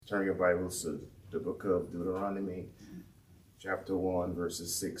Turn your Bibles to the book of Deuteronomy, chapter 1,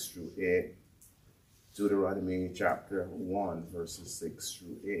 verses 6 through 8. Deuteronomy chapter 1, verses 6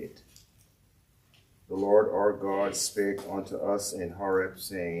 through 8. The Lord our God spake unto us in Horeb,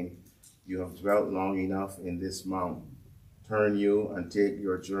 saying, You have dwelt long enough in this mount. Turn you and take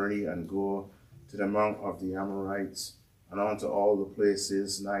your journey and go to the mount of the Amorites, and unto all the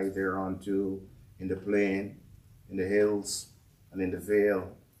places nigh thereunto, in the plain, in the hills, and in the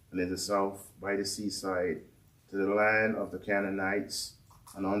vale, and in the south by the seaside, to the land of the Canaanites,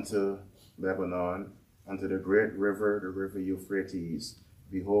 and unto Lebanon, unto the great river, the river Euphrates.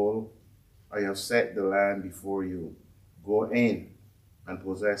 Behold, I have set the land before you. Go in and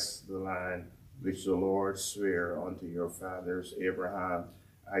possess the land which the Lord sware unto your fathers, Abraham,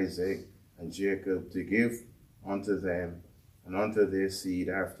 Isaac, and Jacob, to give unto them and unto their seed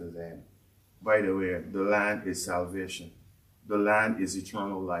after them. By the way, the land is salvation. The land is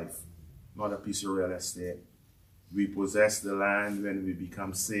eternal life, not a piece of real estate. We possess the land when we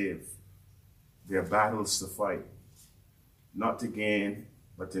become saved. There are battles to fight, not to gain,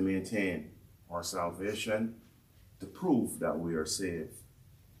 but to maintain our salvation, to prove that we are saved.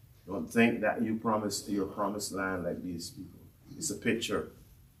 Don't think that you promised your promised land like these people. It's a picture,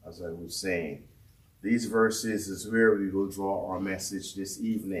 as I was saying. These verses is where we will draw our message this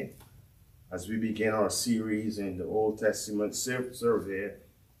evening. As we begin our series in the Old Testament survey,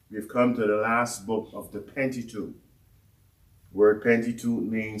 we've come to the last book of the Pentateuch. The word Pentateuch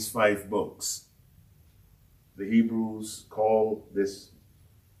means 5 books. The Hebrews call this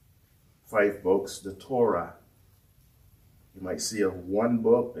 5 books the Torah. You might see of one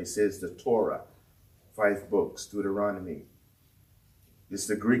book, it says the Torah, 5 books, Deuteronomy. It's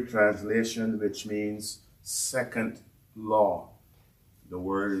the Greek translation, which means second law. The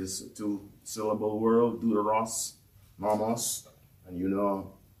word is a 2-syllable word, deuteros, nomos, and you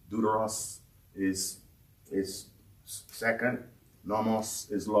know deuteros is second, nomos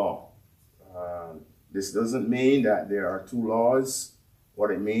is law. This doesn't mean that there are 2 laws.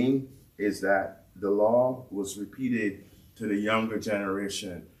 What it means is that the law was repeated to the younger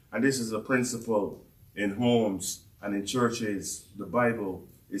generation. And this is a principle in homes and in churches. The Bible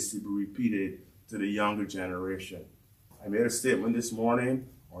is to be repeated to the younger generation. I made a statement this morning.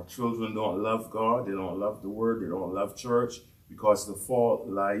 Our children don't love God. They don't love the Word. They don't love church because the fault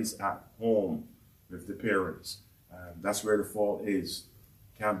lies at home with the parents. That's where the fault is.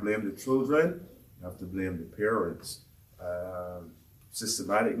 Can't blame the children. You have to blame the parents.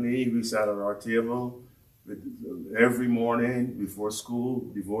 Systematically, we sat at our table every morning before school,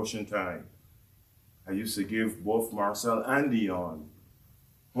 devotion time. I used to give both Marcel and Dion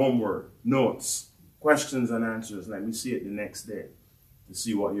homework, notes, questions and answers. Let me see it the next day to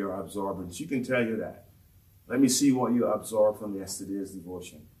see what you're absorbing. She can tell you that. Let me see what you absorbed from yesterday's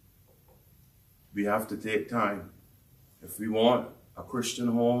devotion. We have to take time. If we want a Christian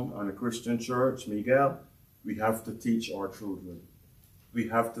home and a Christian church, Miguel, we have to teach our children. We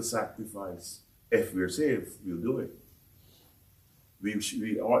have to sacrifice. If we're saved, we'll do it.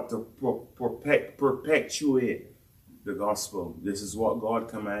 We ought to perpetuate the gospel. This is what God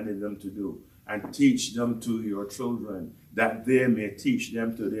commanded them to do. And teach them to your children, that they may teach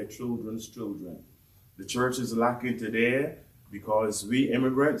them to their children's children. The church is lacking today because we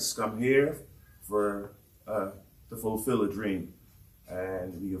immigrants come here for to fulfill a dream.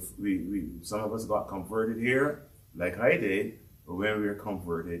 And we some of us got converted here, like I did, but when we were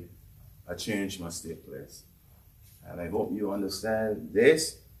converted, a change must take place. And I hope you understand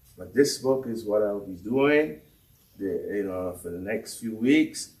this, but this book is what I'll be doing for the next few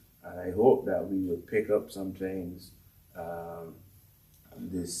weeks. And I hope that we will pick up some things in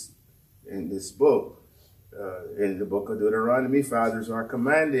this book. In the book of Deuteronomy, fathers are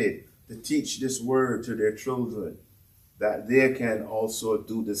commanded to teach this word to their children, that they can also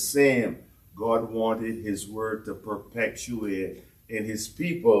do the same. God wanted his word to perpetuate in his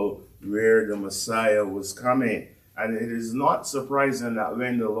people where the Messiah was coming. And it is not surprising that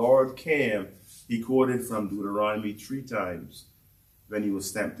when the Lord came, he quoted from Deuteronomy 3 times when he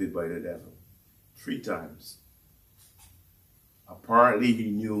was tempted by the devil. 3 times. Apparently he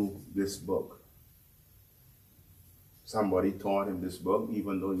knew this book. Somebody taught him this book,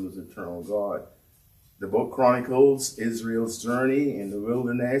 even though he was eternal God. The book chronicles Israel's journey in the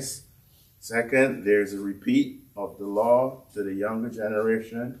wilderness. Second, there's a repeat of the law to the younger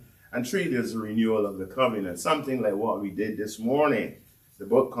generation. And 3, there's a renewal of the covenant, something like what we did this morning. The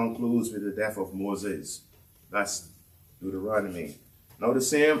book concludes with the death of Moses. That's Deuteronomy. Now, the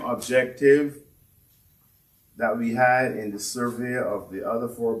same objective that we had in the survey of the other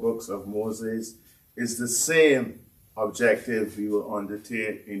 4 books of Moses is the same objective we will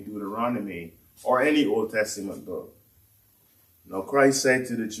undertake in Deuteronomy or any Old Testament book. Now Christ said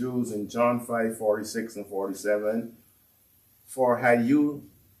to the Jews in John 5:46 and 47, "For had you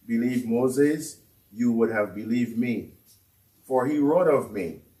believed Moses, you would have believed me, for he wrote of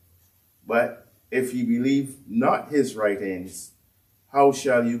me. But if you believe not his writings, how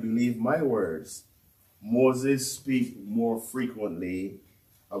shall you believe my words?" Moses speaks more frequently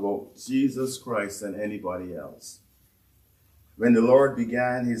about Jesus Christ than anybody else. When the Lord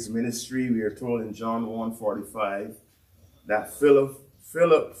began his ministry, we are told in John 1:45 that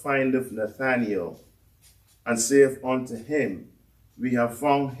Philip findeth Nathanael and saith unto him, "We have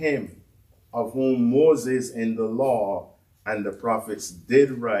found him of whom Moses in the law and the prophets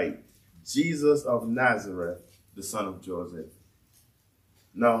did write, Jesus of Nazareth, the son of Joseph."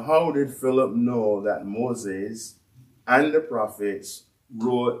 Now, how did Philip know that Moses and the prophets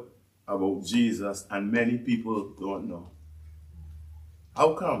wrote about Jesus and many people don't know?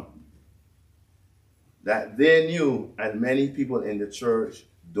 How come? That they knew and many people in the church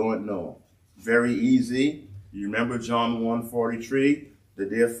don't know. Very easy. You remember John 1:43? The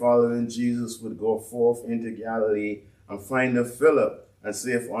day following, Jesus would go forth into Galilee and find a Philip and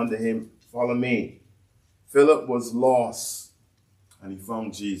saith unto him, "Follow me." Philip was lost and he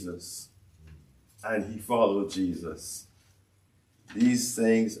found Jesus and he followed Jesus. These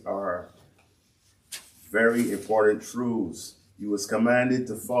things are very important truths. He was commanded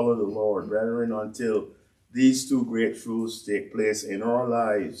to follow the Lord. Brethren, until these two great truths take place in our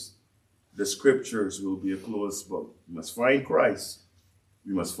lives, the scriptures will be a closed book. We must find Christ.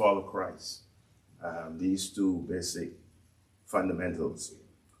 We must follow Christ. These two basic fundamentals.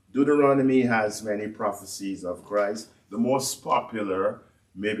 Deuteronomy has many prophecies of Christ. The most popular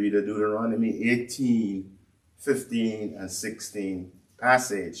may be the Deuteronomy 18, 15, and 16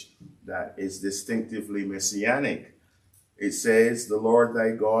 passage that is distinctively messianic. It says, "The Lord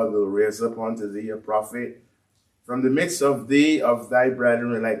thy God will raise up unto thee a prophet from the midst of thee, of thy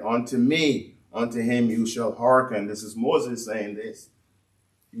brethren, like unto me. Unto him you shall hearken." This is Moses saying this.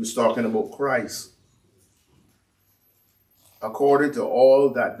 He was talking about Christ. "According to all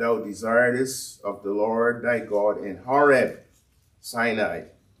that thou desiredest of the Lord thy God in Horeb, Sinai,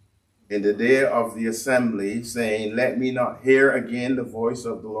 in the day of the assembly, saying, Let me not hear again the voice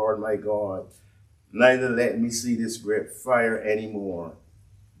of the Lord my God, neither let me see this great fire any more,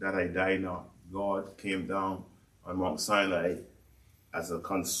 that I die not." God came down on Mount Sinai as a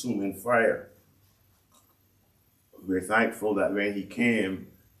consuming fire. We're thankful that when he came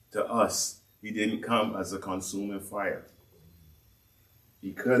to us, he didn't come as a consuming fire.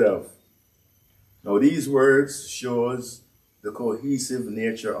 He could have. Now these words shows the cohesive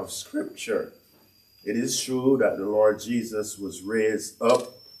nature of Scripture. It is true that the Lord Jesus was raised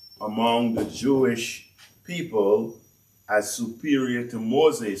up among the Jewish people as superior to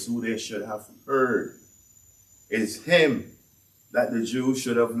Moses, who they should have heard. It is him that the Jews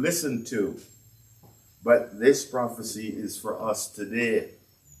should have listened to. But this prophecy is for us today.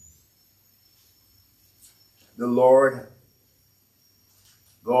 The Lord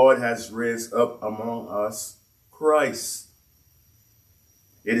God has raised up among us Christ.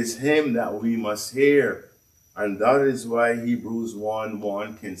 It is him that we must hear. And that is why Hebrews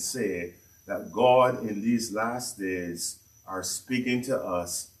 1:1 can say that God in these last days are speaking to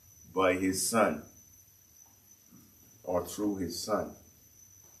us by his Son, or through his Son.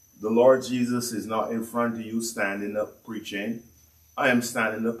 The Lord Jesus is not in front of you standing up preaching. I am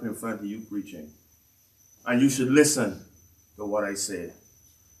standing up in front of you preaching. And you should listen to what I say.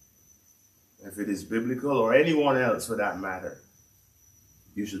 If it is biblical, or anyone else for that matter,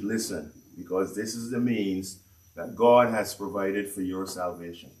 you should listen, because this is the means that God has provided for your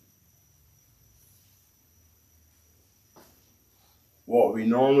salvation. What we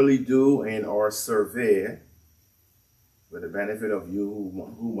normally do in our survey, for the benefit of you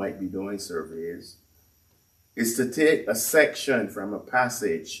who might be doing surveys, is to take a section from a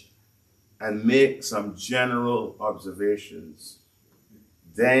passage and make some general observations.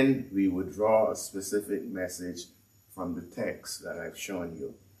 Then we would draw a specific message from the text that I've shown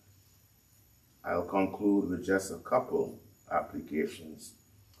you. I'll conclude with just a couple applications.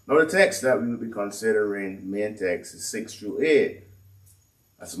 Now the text that we will be considering, main text, is 6 through 8.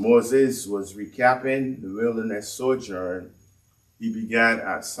 As Moses was recapping the wilderness sojourn, he began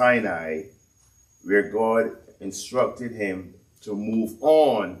at Sinai, where God instructed him to move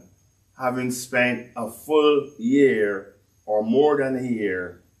on, having spent a full year or more than a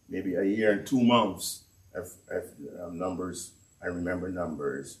year, maybe a year and 2 months, if numbers, I remember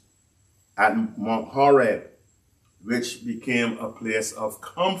numbers, at Mount Horeb, which became a place of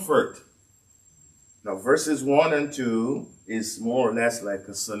comfort. Now, verses 1 and 2 is more or less like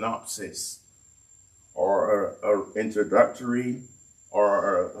a synopsis or a introductory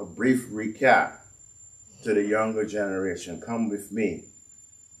or a brief recap to the younger generation. Come with me.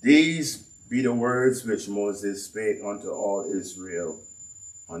 These be the words which Moses spake unto all Israel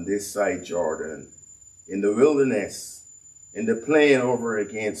on this side Jordan, in the wilderness, in the plain over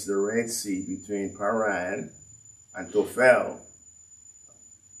against the Red Sea between Paran and Tophel,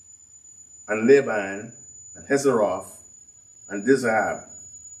 and Laban, and Hazeroth, and Dizahab.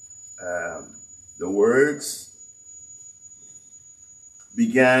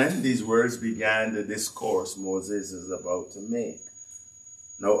 These words began the discourse Moses is about to make.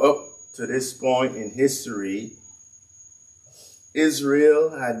 Now, up to this point in history, Israel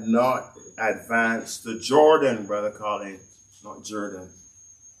had not advanced to Jordan, Brother Colin, not Jordan.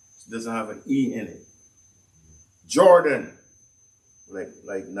 It doesn't have an E in it. Jordan,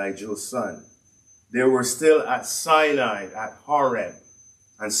 like Nigel's son. They were still at Sinai, at Horeb.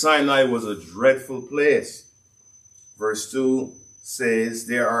 And Sinai was a dreadful place. Verse 2 says,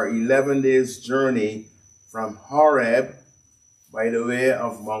 there are 11 days' journey from Horeb by the way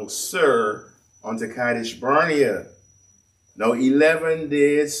of Mount Seir unto Kadesh Barnea. Now 11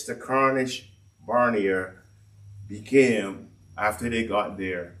 days to Kadesh Barnea became, after they got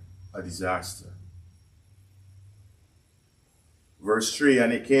there, a disaster. Verse 3,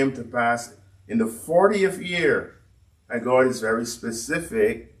 and it came to pass in the 40th year, and God is very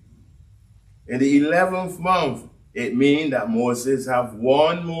specific, in the 11th month, it means that Moses have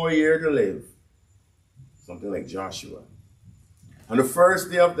 1 more year to live. Something like Joshua. On the first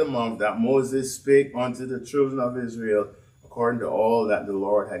day of the month that Moses spake unto the children of Israel, according to all that the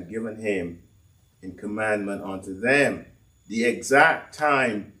Lord had given him in commandment unto them. The exact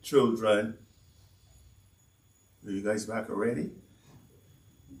time, children, are you guys back already?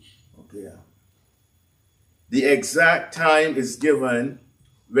 Okay. The exact time is given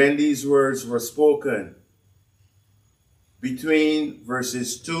when these words were spoken. Between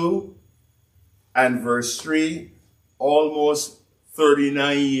verses 2 and verse 3, almost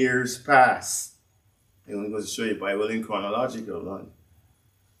 39 years pass. I'm going to show you Bible in chronological line.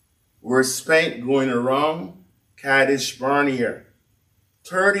 We're spent going around Kadesh Barnea.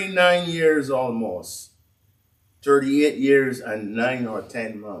 39 years almost. 38 years and 9 or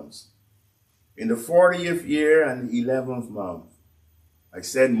 10 months. In the 40th year and the 11th month, I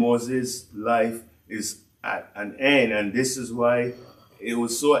said Moses' life is at an end, and this is why it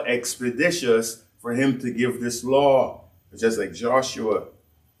was so expeditious for him to give this law, just like Joshua.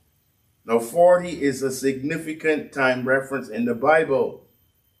 Now 40 is a significant time reference in the Bible.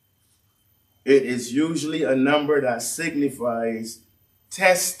 It is usually a number that signifies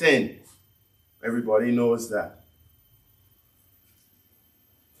testing. Everybody knows that.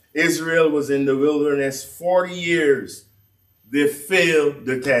 Israel was in the wilderness 40 years. They failed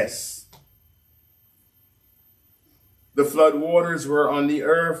the test. The flood waters were on the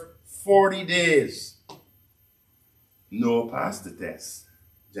earth 40 days. Noah passed the test.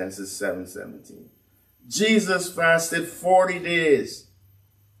 Genesis 7:17. Jesus fasted 40 days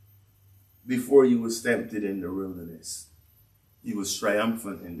before he was tempted in the wilderness. He was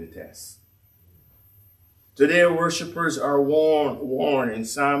triumphant in the test. Today, worshipers are warned in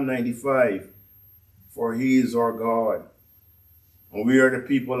Psalm 95, for he is our God, and we are the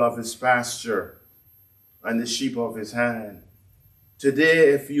people of his pasture and the sheep of his hand. Today,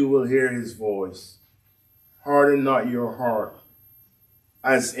 if you will hear his voice, harden not your heart,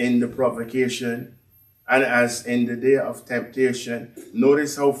 as in the provocation and as in the day of temptation.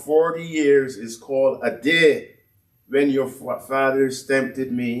 Notice how 40 years is called a day when your fathers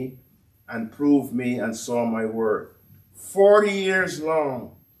tempted me and proved me and saw my work. 40 years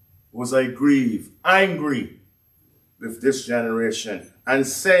long was I grieved, angry with this generation, and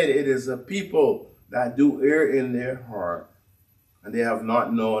said, it is a people that do err in their heart, and they have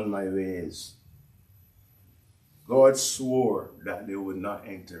not known my ways. God swore that they would not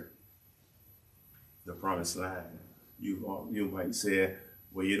enter the promised land. You might say,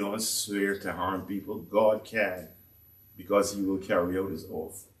 well, you don't swear to harm people. God can, because he will carry out his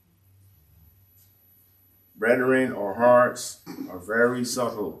oath. Brethren, our hearts are very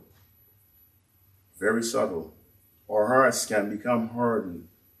subtle. Very subtle. Our hearts can become hardened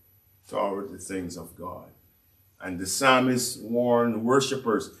toward the things of God. And the psalmist warned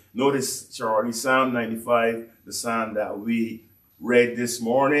worshipers. Notice, Charlie, Psalm 95, the psalm that we read this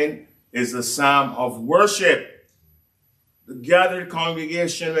morning, is a psalm of worship. The gathered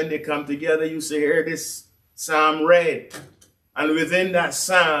congregation, when they come together, you say, hear this psalm read. And within that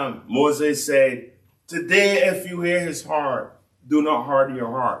psalm, Moses said, today, if you hear his heart, do not harden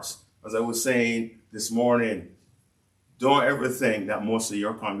your hearts. As I was saying this morning, don't ever think that most of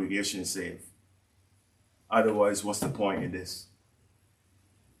your congregation is saved. Otherwise, what's the point in this?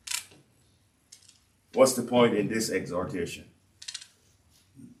 What's the point in this exhortation?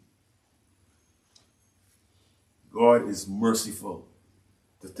 God is merciful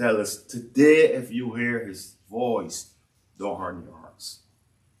to tell us today, if you hear his voice, don't harden your hearts.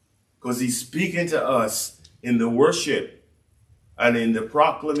 Because he's speaking to us in the worship and in the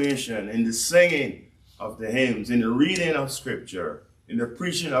proclamation, in the singing of the hymns, in the reading of scripture, in the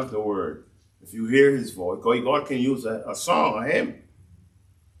preaching of the word. If you hear his voice, God can use a song, a hymn,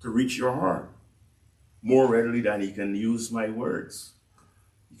 to reach your heart more readily than he can use my words.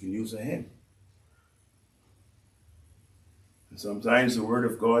 He can use a hymn. And sometimes the word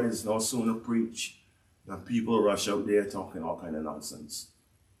of God is no sooner preached than people rush out there talking all kind of nonsense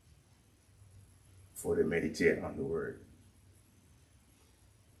before they meditate on the word.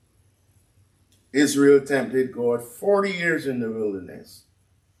 Israel tempted God 40 years in the wilderness.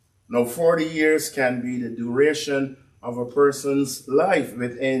 Now 40 years can be the duration of a person's life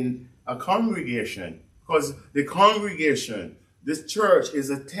within a congregation. Because the congregation, this church, is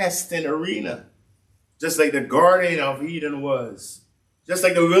a testing arena. Just like the Garden of Eden was. Just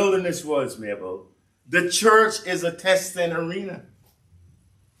like the wilderness was, Mabel. The church is a testing arena.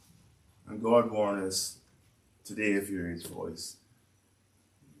 And God warns us today, if you hear his voice,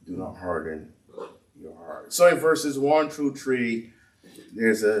 do not harden your heart. So in verses 1 through 3,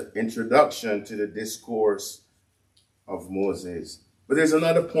 there's an introduction to the discourse of Moses. But there's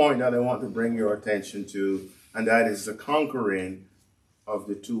another point that I want to bring your attention to, and that is the conquering of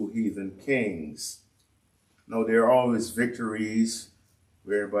the two heathen kings. Now, there are always victories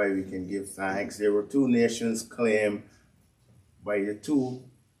whereby we can give thanks. There were two nations claimed by the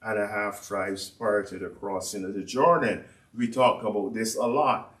 2.5 tribes prior to the crossing of the Jordan. We talk about this a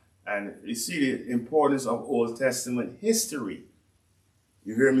lot. And you see the importance of Old Testament history.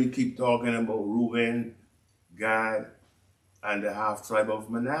 You hear me keep talking about Reuben, Gad, and the half tribe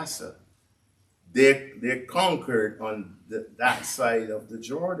of Manasseh. They conquered on that side of the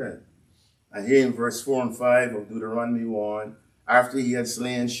Jordan. And here in verse 4 and 5 of Deuteronomy 1, after he had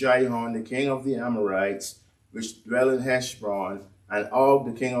slain Sihon, the king of the Amorites, which dwell in Heshbon, and Og,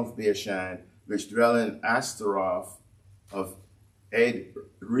 the king of Bashan, which dwell in Ashtaroth of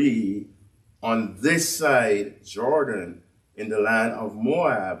Edrei, on this side Jordan, in the land of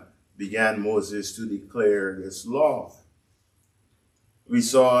Moab, began Moses to declare this law. We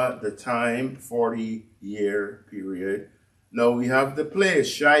saw the time, 40-year period. Now we have the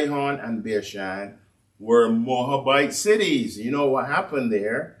place, Sihon and Bashan, were Moabite cities. You know what happened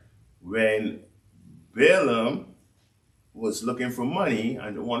there when Balaam was looking for money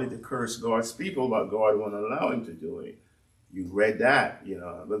and wanted to curse God's people, but God wouldn't allow him to do it. You read that, you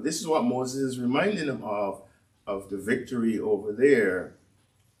know. But this is what Moses is reminding them of the victory over there.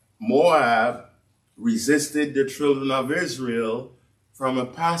 Moab resisted the children of Israel from a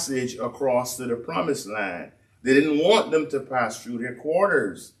passage across to the promised land. They didn't want them to pass through their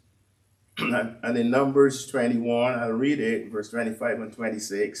quarters. And in Numbers 21, I'll read it, verse 25 and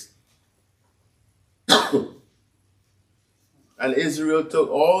 26. And Israel took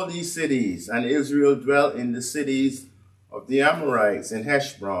all these cities, and Israel dwelt in the cities of the Amorites in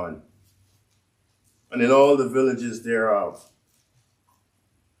Heshbon, and in all the villages thereof.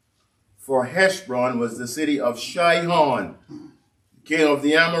 For Heshbon was the city of Sihon, king of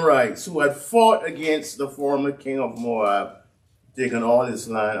the Amorites, who had fought against the former king of Moab, taken all his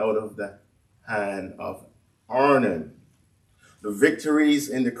land out of the hand of Arnon. The victories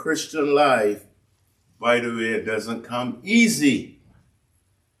in the Christian life, by the way, it doesn't come easy.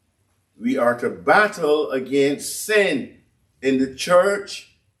 We are to battle against sin in the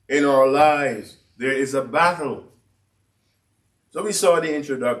church, in our lives. There is a battle. So we saw the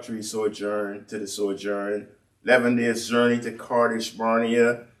introductory sojourn to the sojourn, 11 days journey to Kadesh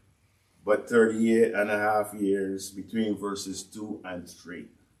Barnea, but 38.5 years between verses 2 and 3.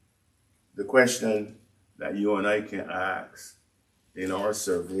 The question that you and I can ask in our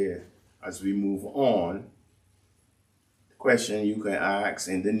survey as we move on, the question you can ask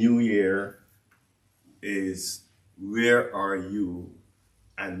in the new year is, where are you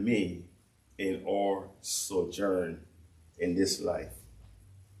and me in our sojourn in this life?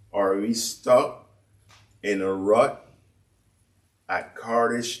 Are we stuck in a rut at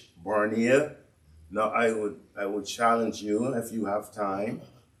Kadesh Barnea? Now, I would challenge you, if you have time,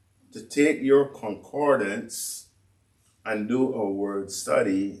 to take your concordance and do a word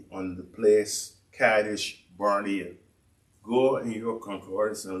study on the place Kadesh Barnea. Go in your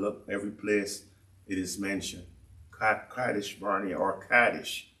concordance and look every place it is mentioned. Kadesh Barnea or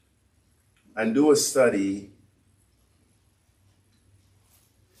Kadesh. and do a study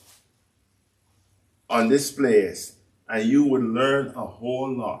on this place, and you would learn a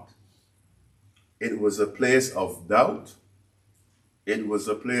whole lot. It was a place of doubt. It was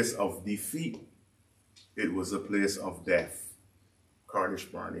a place of defeat. It was a place of death. Kadesh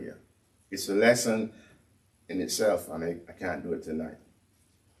Barnea. It's a lesson in itself, and I can't do it tonight.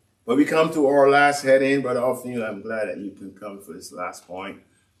 But we come to our last heading, Brother Othniel. I'm glad that you can come for this last point.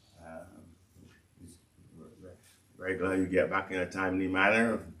 Very glad you get back in a timely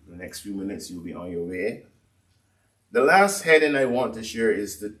manner. The next few minutes, you'll be on your way. The last heading I want to share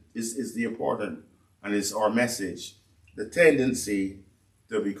is the important, and it's our message, the tendency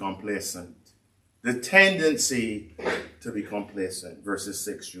to be complacent. The tendency to be complacent, verses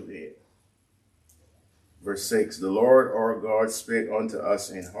 6 through 8. Verse 6, the Lord our God spake unto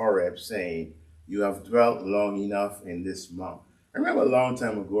us in Horeb, saying, you have dwelt long enough in this mount. I remember a long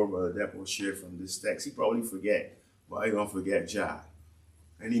time ago, Brother Depo shared from this text. He probably forget, but I don't forget Jah.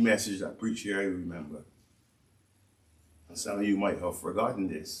 Any message I preach here, I remember. And some of you might have forgotten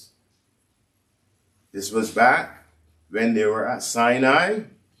this. This was back when they were at Sinai,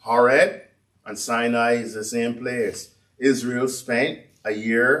 Horeb, and Sinai is the same place. Israel spent a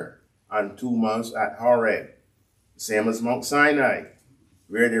year and 2 months at Horeb, same as Mount Sinai,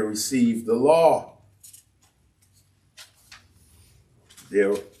 where they received the law.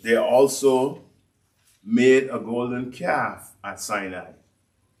 They also made a golden calf at Sinai.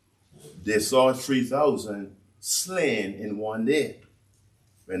 They saw 3,000 slain in one day.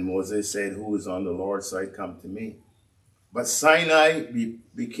 When Moses said, who is on the Lord's side, come to me. But Sinai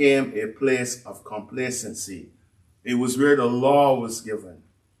became a place of complacency. It was where the law was given.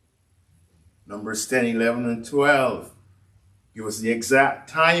 Numbers 10, 11, and 12 give us the exact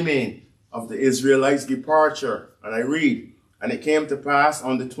timing of the Israelites' departure. And I read, and it came to pass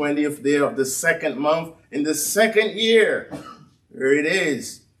on the 20th day of the second month in the second year. There it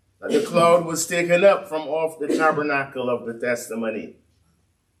is. That the cloud was taken up from off the tabernacle of the testimony.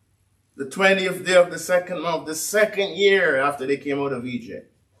 The 20th day of the second month, the second year after they came out of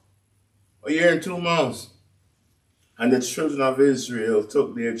Egypt. A year and 2 months. And the children of Israel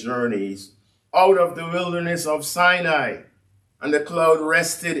took their journeys out of the wilderness of Sinai. And the cloud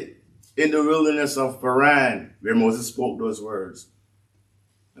rested in the wilderness of Paran, where Moses spoke those words.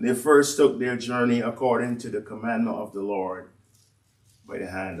 And they first took their journey according to the commandment of the Lord by the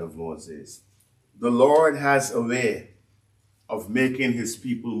hand of Moses. The Lord has a way of making his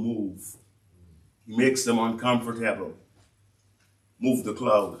people move. He makes them uncomfortable. Move the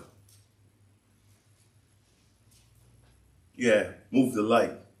cloud. Yeah, move the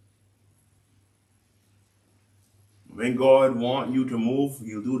light. When God wants you to move,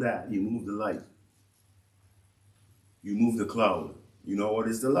 you do that. You move the light. You move the cloud. You know what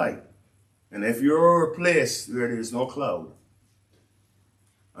is the light? And if you're a place where there's no cloud,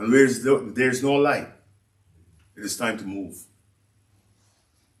 and there's no light, it is time to move.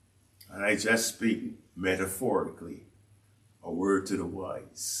 And I just speak metaphorically, a word to the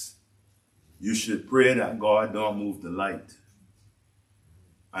wise. You should pray that God don't move the light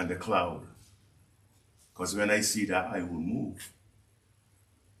and the cloud. Because when I see that, I will move.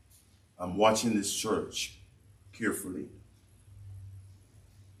 I'm watching this church carefully.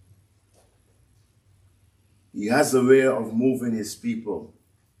 He has a way of moving his people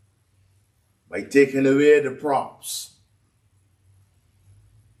by taking away the props.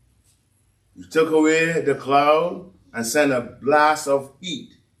 You took away the cloud and sent a blast of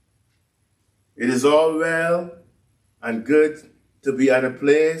heat. It is all well and good to be at a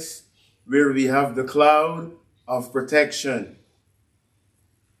place where we have the cloud of protection,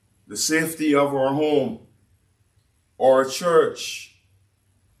 the safety of our home, or church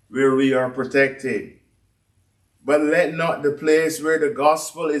where we are protected. But let not the place where the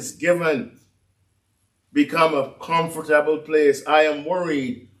gospel is given become a comfortable place. I am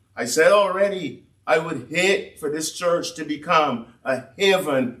worried. I said already, I would hate for this church to become a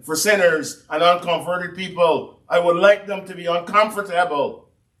haven for sinners and unconverted people. I would like them to be uncomfortable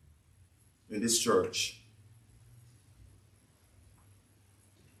in this church.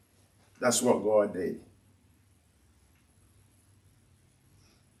 That's what God did.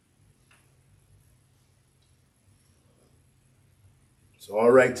 It's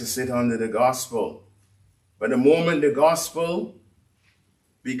all right to sit under the gospel. But the moment the gospel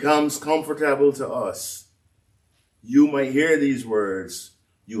becomes comfortable to us, you might hear these words,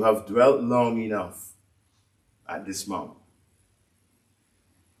 you have dwelt long enough at this mount.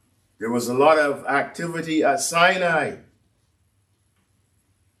 There was a lot of activity at Sinai.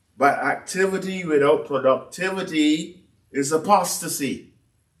 But activity without productivity is apostasy.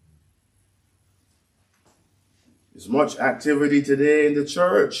 There's much activity today in the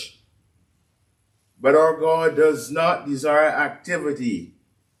church, but our God does not desire activity.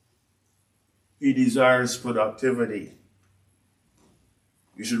 He desires productivity.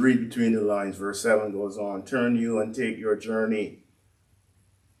 You should read between the lines. Verse 7 goes on, turn you and take your journey.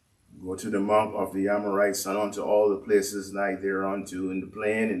 Go to the mount of the Amorites and unto all the places nigh thereunto, in the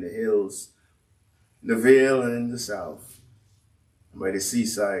plain, in the hills, in the vale, and in the south, and by the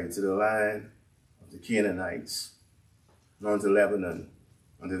seaside, to the land of the Canaanites, and unto Lebanon,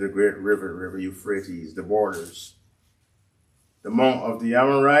 unto the great river Euphrates, the borders. The mount of the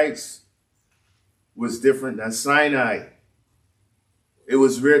Amorites was different than Sinai. It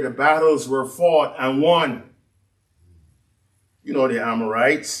was where the battles were fought and won. You know the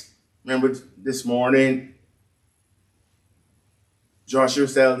Amorites. Remember this morning, Joshua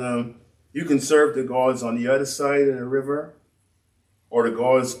told them, you can serve the gods on the other side of the river or the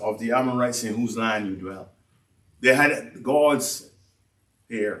gods of the Amorites in whose land you dwell. They had gods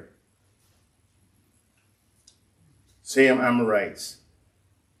here. Same Amorites.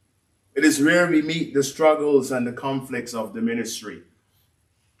 It is where we meet the struggles and the conflicts of the ministry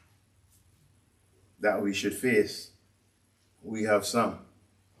that we should face. We have some.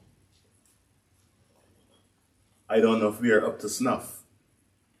 I don't know if we are up to snuff.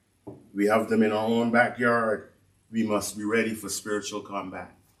 We have them in our own backyard. We must be ready for spiritual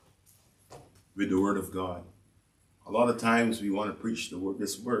combat with the Word of God. A lot of times we want to preach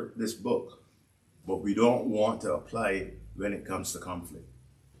this book, but we don't want to apply it when it comes to conflict.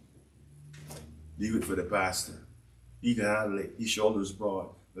 Leave it for the pastor. He can handle it. His shoulders broad.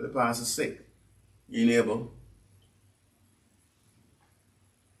 But the pastor's sick. He ain't able.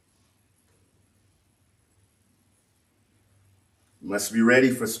 We must be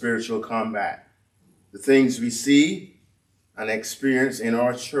ready for spiritual combat. The things we see and experience in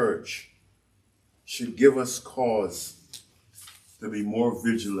our church should give us cause to be more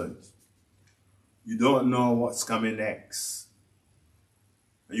vigilant. You don't know what's coming next.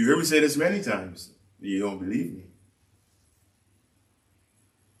 You hear me say this many times. You don't believe me.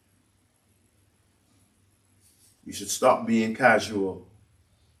 You should stop being casual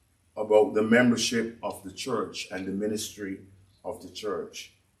about the membership of the church and the ministry of the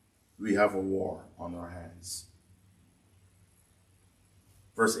church. We have a war on our hands.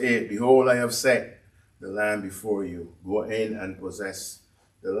 Verse 8, behold, I have set the land before you. Go in and possess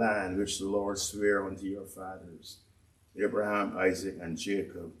the land which the Lord sware unto your fathers, Abraham, Isaac, and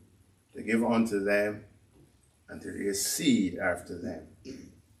Jacob, to give unto them and to their seed after them.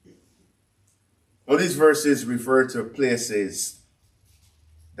 All these verses refer to places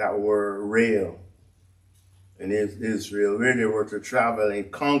that were real in Israel, where they were to travel in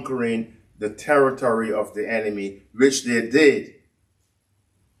conquering the territory of the enemy, which they did.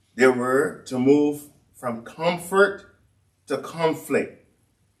 They were to move from comfort to conflict.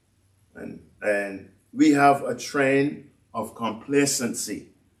 And we have a trend of complacency.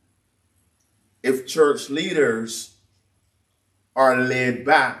 If church leaders are laid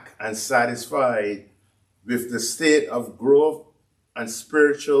back and satisfied with the state of growth and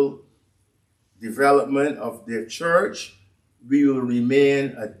spiritual development of their church, we will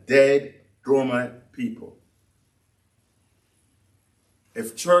remain a dead, dormant people.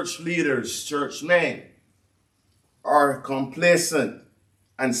 If church leaders, church men, are complacent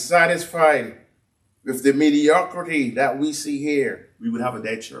and satisfied with the mediocrity that we see here, we would have a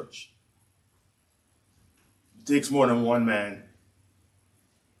dead church. It takes more than one man.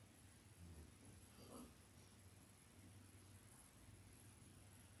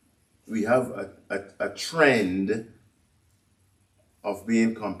 We have a trend of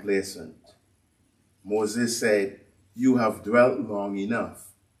being complacent. Moses said, you have dwelt long enough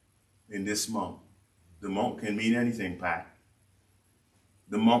in this mount. The mount can mean anything, Pat.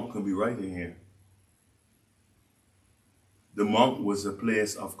 The mount can be right in here. The mount was a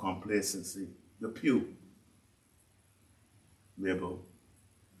place of complacency. The pew. Mabel,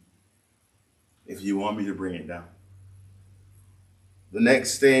 if you want me to bring it down. The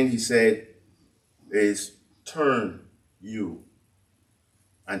next thing he said is, turn you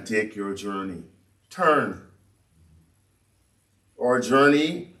and take your journey. Turn. Our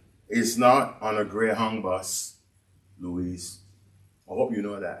journey is not on a Greyhound bus, Louise. I hope you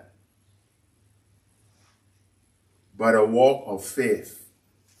know that. But a walk of faith.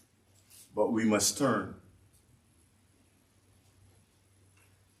 But we must turn.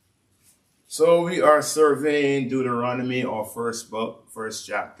 So we are surveying Deuteronomy, our first book, first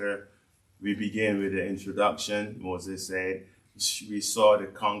chapter. We begin with the introduction. Moses said, we saw the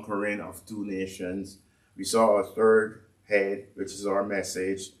conquering of two nations. We saw a third head, which is our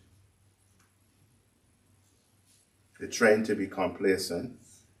message. the trend to be complacent,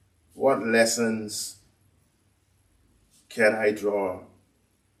 what lessons can I draw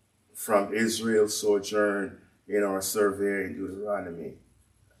from Israel's sojourn in our survey in Deuteronomy?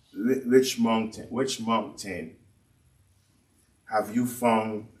 Which mountain have you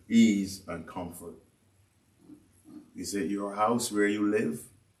found ease and comfort? Is it your house where you live?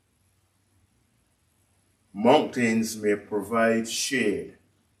 Mountains may provide shade,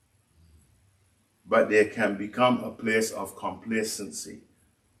 but they can become a place of complacency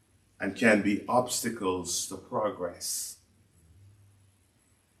and can be obstacles to progress.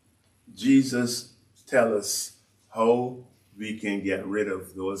 Jesus tells us how we can get rid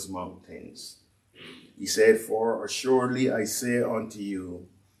of those mountains. He said, "For assuredly I say unto you,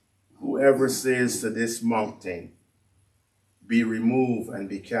 whoever says to this mountain, be removed and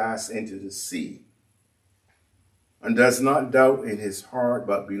be cast into the sea, and does not doubt in his heart,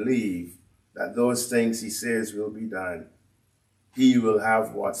 but believe that those things he says will be done, he will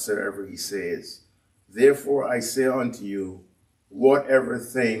have whatsoever he says. Therefore I say unto you, whatever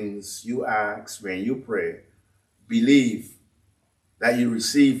things you ask when you pray, believe that you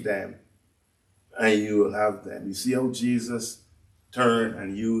receive them, and you will have them." You see how Jesus turned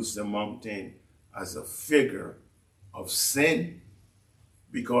and used the mountain as a figure of sin,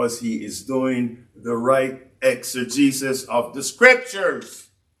 because he is doing the right exegesis of the scriptures.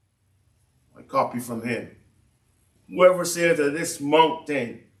 I copy from him. Whoever said that this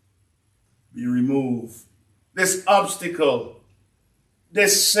mountain be removed, this obstacle,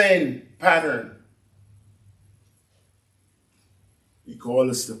 this sin pattern, he called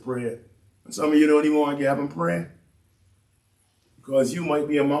us to pray. And some of you don't even want to get up and pray, because you might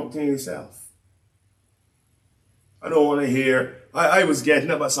be a mountain yourself. I don't want to hear, I was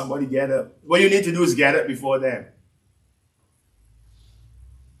getting up, but somebody get up. What you need to do is get up before them.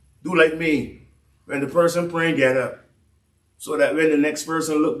 Do like me. When the person praying, get up. So that when the next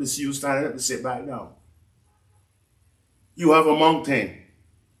person look to see you standing up, to sit back down. You have a mountain.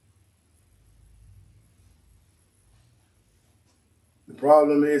 The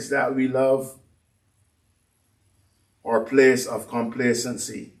problem is that we love our place of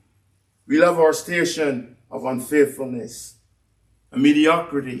complacency. We love our station of unfaithfulness and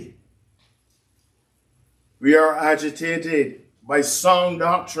mediocrity. We are agitated by sound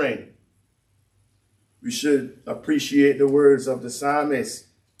doctrine. We should appreciate the words of the psalmist.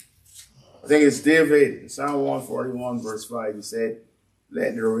 I think it's David, in Psalm 141, verse 5. He said,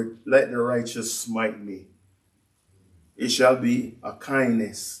 let the righteous smite me. It shall be a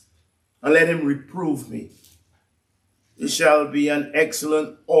kindness. And let him reprove me. It shall be an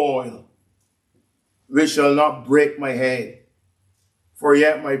excellent oil, which shall not break my head. For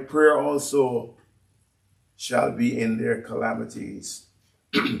yet my prayer also shall be in their calamities.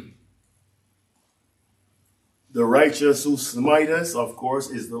 The righteous who smite us, of course,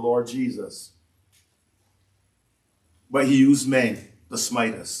 is the Lord Jesus. But he used men to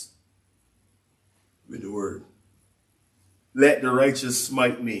smite us with the word. Let the righteous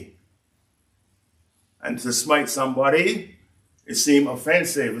smite me. And to smite somebody, it seems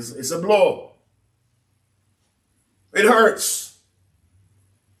offensive. It's a blow. It hurts.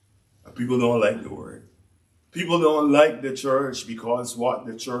 But people don't like the word. People don't like the church because what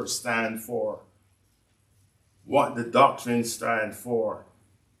the church stands for, what the doctrine stands for.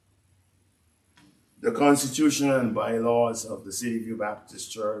 The Constitution and bylaws of the City View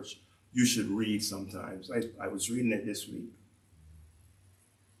Baptist Church, you should read sometimes. I was reading it this week.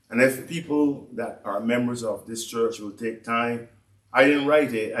 And if people that are members of this church will take time, I didn't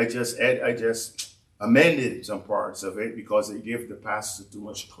write it. I just amended some parts of it because it gave the pastor too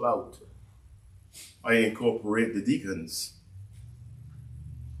much clout. I incorporate the deacons.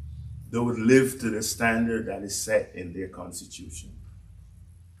 They would live to the standard that is set in their constitution.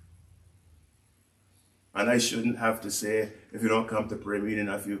 And I shouldn't have to say, if you don't come to prayer meeting,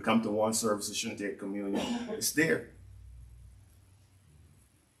 if you come to one service, you shouldn't take communion. It's there.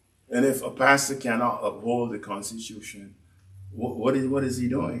 And if a pastor cannot uphold the Constitution, what is he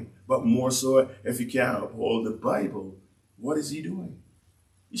doing? But more so, if he can't uphold the Bible, what is he doing?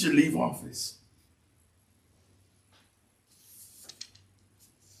 He should leave office.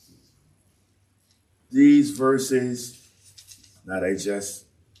 These verses that I just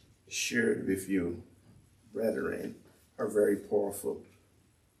shared with you, brethren, are very powerful.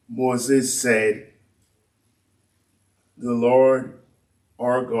 Moses said, "The Lord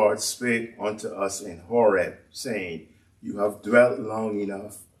our God spake unto us in Horeb, saying, you have dwelt long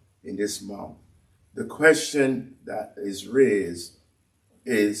enough in this mount." The question that is raised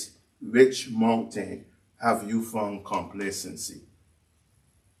is, which mountain have you found complacency?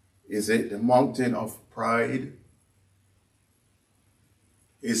 Is it the mountain of pride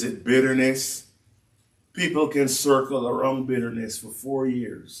Is it bitterness? People can circle around bitterness for 4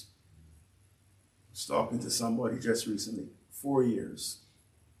 years. I was talking to somebody just recently. 4 years.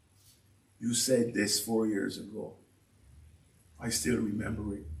 You said this 4 years ago. I still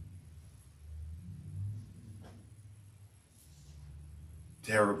remember it.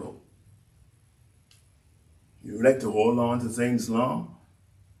 Terrible. You like to hold on to things long?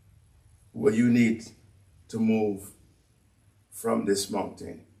 Well, you need to move from this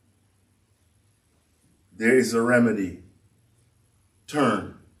mountain. There is a remedy.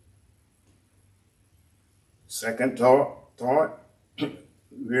 Turn. Second thought,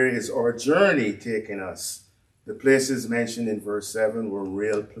 where is our journey taking us? The places mentioned in verse 7 were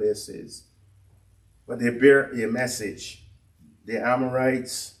real places, but they bear a message. The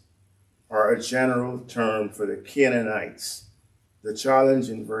Amorites are a general term for the Canaanites. The challenge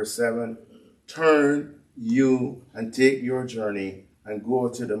in verse 7, turn you and take your journey and go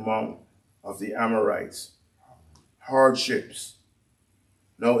to the mount of the Amorites. Hardships.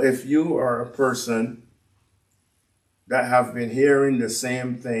 Now, if you are a person that have been hearing the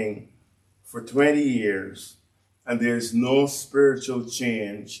same thing for 20 years and there's no spiritual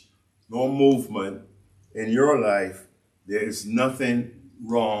change, no movement in your life, there is nothing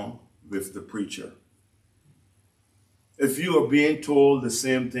wrong with the preacher. If you are being told the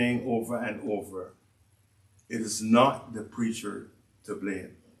same thing over and over, it is not the preacher to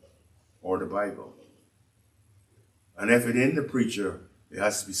blame or the Bible. And if it ain't the preacher, it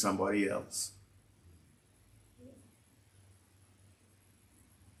has to be somebody else.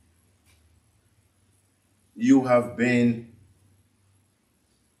 You have been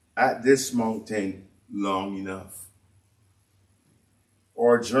at this mountain long enough.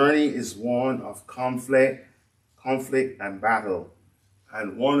 Our journey is one of conflict and battle.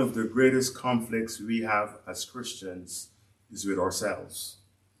 And one of the greatest conflicts we have as Christians is with ourselves.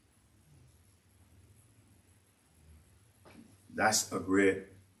 That's a great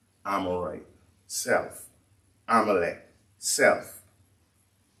Amorite. Self. Amalek. Self.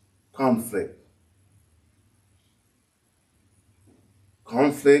 Conflict.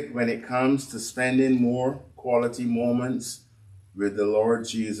 Conflict when it comes to spending more quality moments with the Lord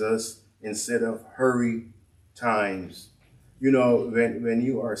Jesus instead of hurry times. You know, when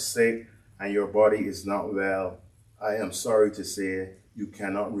you are sick and your body is not well, I am sorry to say you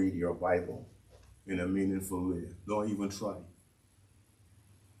cannot read your Bible in a meaningful way. Don't even try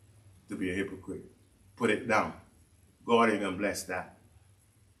to be a hypocrite. Put it down. God ain't gonna bless that.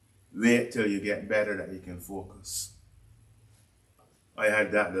 Wait till you get better that you can focus. I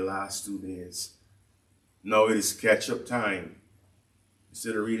had that the last 2 days. Now it is catch-up time.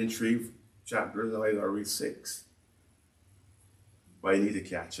 Instead of reading 3 chapters, now I gotta read 6. But I need to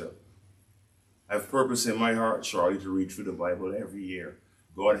catch up. I have purpose in my heart, Charlie, to read through the Bible every year.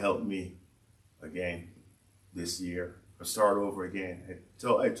 God help me again this year. I'll start over again.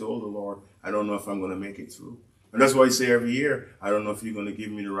 I told the Lord, I don't know if I'm going to make it through. And that's why I say every year, I don't know if you're going to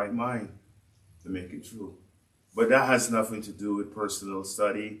give me the right mind to make it through. But that has nothing to do with personal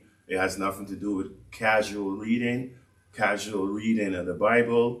study. It has nothing to do with casual reading. Casual reading of the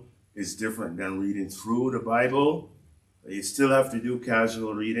Bible is different than reading through the Bible. You still have to do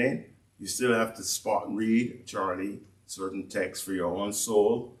casual reading. You still have to spot read, Charlie, certain texts for your own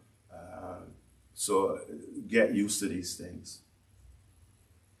soul. So get used to these things.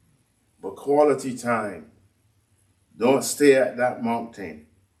 But quality time. Don't stay at that mountain.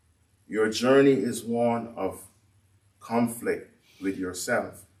 Your journey is one of conflict with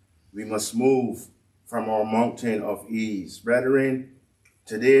yourself. We must move from our mountain of ease. Brethren,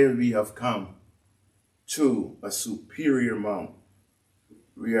 today we have come to a superior mount.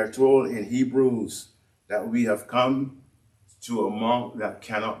 We are told in Hebrews that we have come to a mount that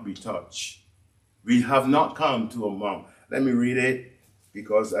cannot be touched. We have not come to a mount. Let me read it,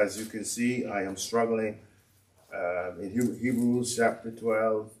 because as you can see, I am struggling. In Hebrews chapter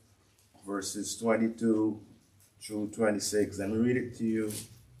 12, verses 22 through 26. Let me read it to you.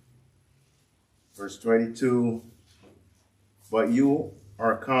 Verse 22, but you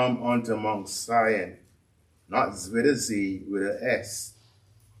are come unto Mount Zion, not with a Z, with an S,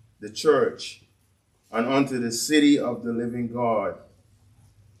 the church, and unto the city of the living God,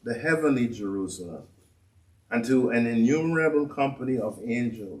 the heavenly Jerusalem, and to an innumerable company of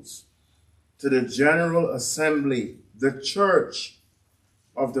angels, to the general assembly, the church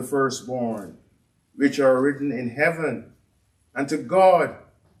of the firstborn, which are written in heaven, and to God,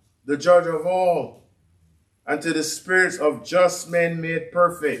 the judge of all, and to the spirits of just men made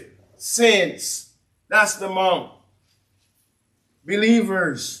perfect, saints, that's the mount,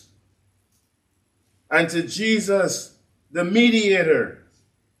 believers, and to Jesus, the mediator,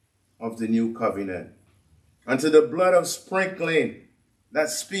 of the new covenant, unto the blood of sprinkling that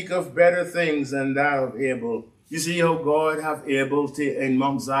speak of better things than that of Abel. You see how God have Abel in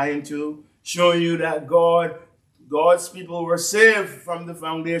Mount Zion too, showing you that God's people were saved from the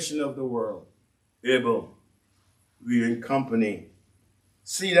foundation of the world. Abel, we are in company.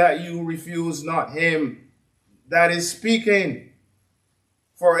 See that you refuse not him that is speaking.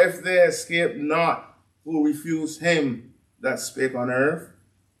 For if they escape not who refuse him that spake on earth,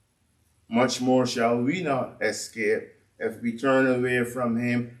 much more shall we not escape if we turn away from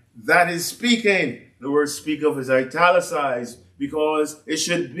him that is speaking. The word speak of is italicized because it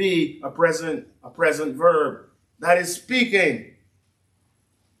should be a present verb. That is speaking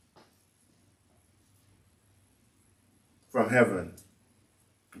from heaven.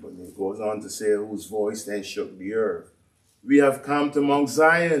 But it goes on to say, whose voice then shook the earth. We have come to Mount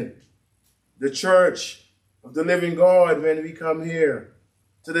Zion, the church of the living God, when we come here,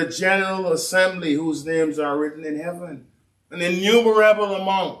 to the general assembly whose names are written in heaven. An innumerable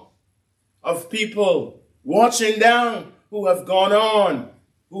amount of people watching down who have gone on,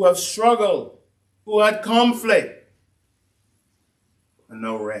 who have struggled, who had conflict, and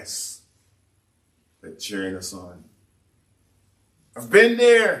no rest, but cheering us on. I've been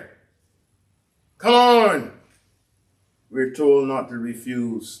there. Come on. We're told not to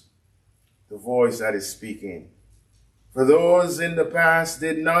refuse the voice that is speaking. For those in the past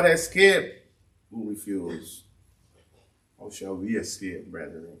did not escape who refused. How shall we escape,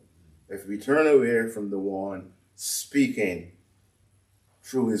 brethren, if we turn away from the one speaking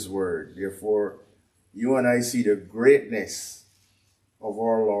through his word? Therefore, you and I see the greatness of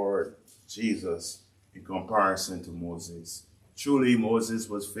our Lord Jesus in comparison to Moses. Truly, Moses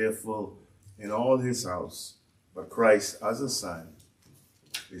was faithful in all his house, but Christ as a son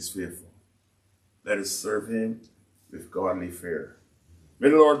is faithful. Let us serve him with godly fear. May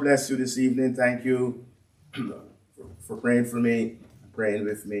the Lord bless you this evening. Thank you for praying for me, praying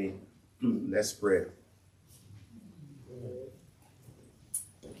with me. Let's pray.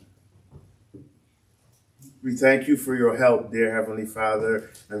 We thank you for your help, dear Heavenly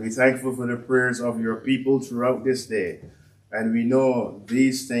Father, and we're thankful for the prayers of your people throughout this day. And we know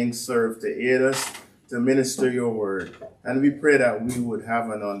these things serve to aid us to minister your word. And we pray that we would have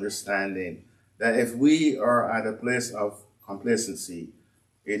an understanding that if we are at a place of complacency,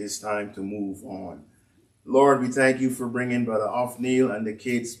 it is time to move on. Lord, we thank you for bringing Brother Othniel and the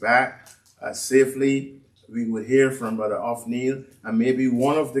kids back safely. We would hear from Brother Othniel and maybe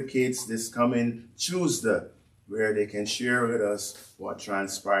one of the kids this coming Tuesday, where they can share with us what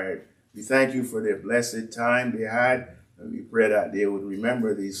transpired. We thank you for their blessed time they had, and we pray that they would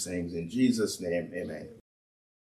remember these things. In Jesus' name, amen.